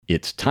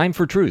It's Time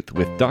for Truth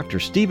with Dr.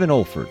 Stephen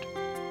Olford.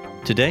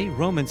 Today,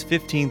 Romans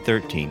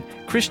 15:13,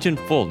 Christian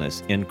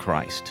fullness in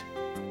Christ.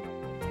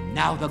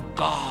 Now the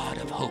God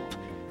of hope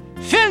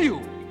fill you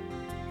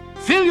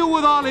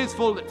with all his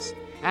fullness.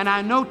 And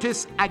I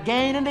notice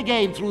again and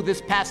again through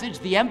this passage,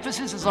 the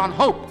emphasis is on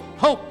hope,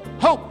 hope,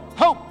 hope,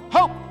 hope,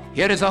 hope.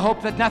 Here is a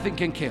hope that nothing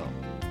can kill.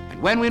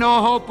 And when we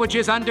know hope which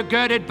is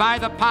undergirded by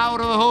the power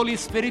of the Holy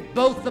Spirit,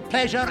 both the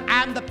pleasure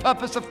and the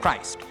purpose of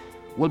Christ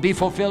will be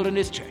fulfilled in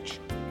his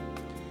church.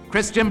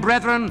 Christian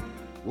brethren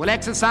will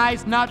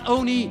exercise not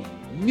only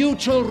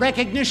mutual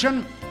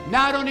recognition,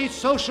 not only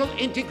social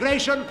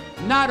integration,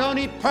 not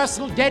only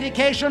personal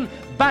dedication,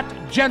 but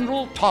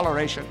general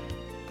toleration.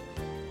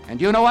 And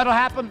you know what will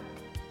happen?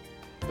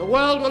 The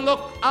world will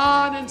look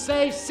on and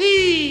say,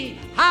 see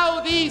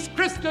how these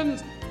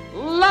Christians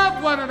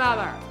love one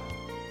another.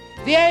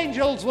 The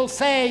angels will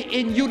say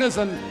in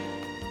unison,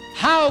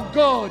 how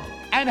good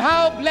and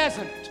how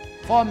pleasant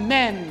for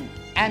men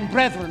and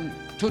brethren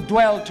to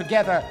dwell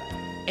together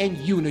in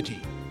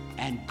unity.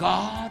 And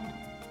God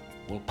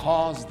will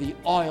cause the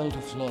oil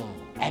to flow.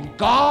 And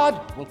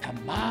God will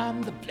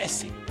command the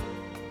blessing,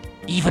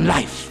 even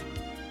life,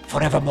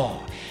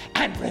 forevermore.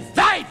 And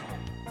revival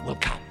will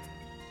come.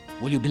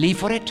 Will you believe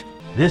for it?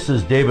 This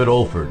is David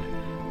Olford.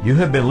 You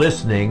have been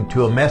listening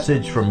to a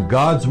message from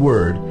God's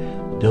Word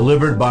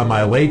delivered by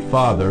my late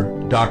father,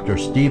 Dr.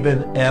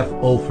 Stephen F.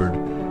 Olford,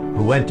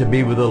 who went to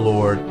be with the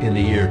Lord in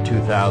the year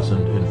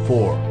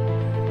 2004.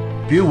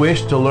 If you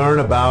wish to learn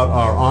about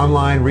our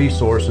online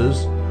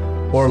resources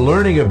or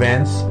learning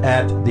events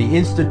at the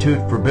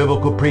Institute for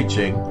Biblical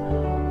Preaching,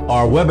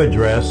 our web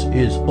address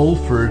is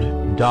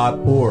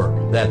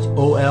olford.org. That's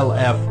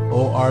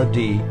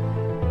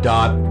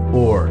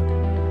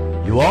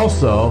olford.org. You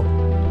also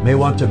may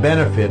want to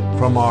benefit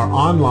from our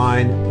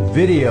online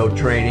video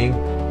training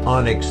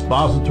on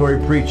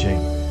expository preaching,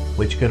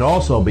 which can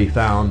also be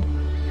found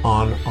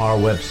on our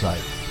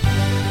website.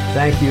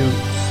 Thank you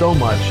so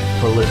much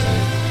for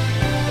listening.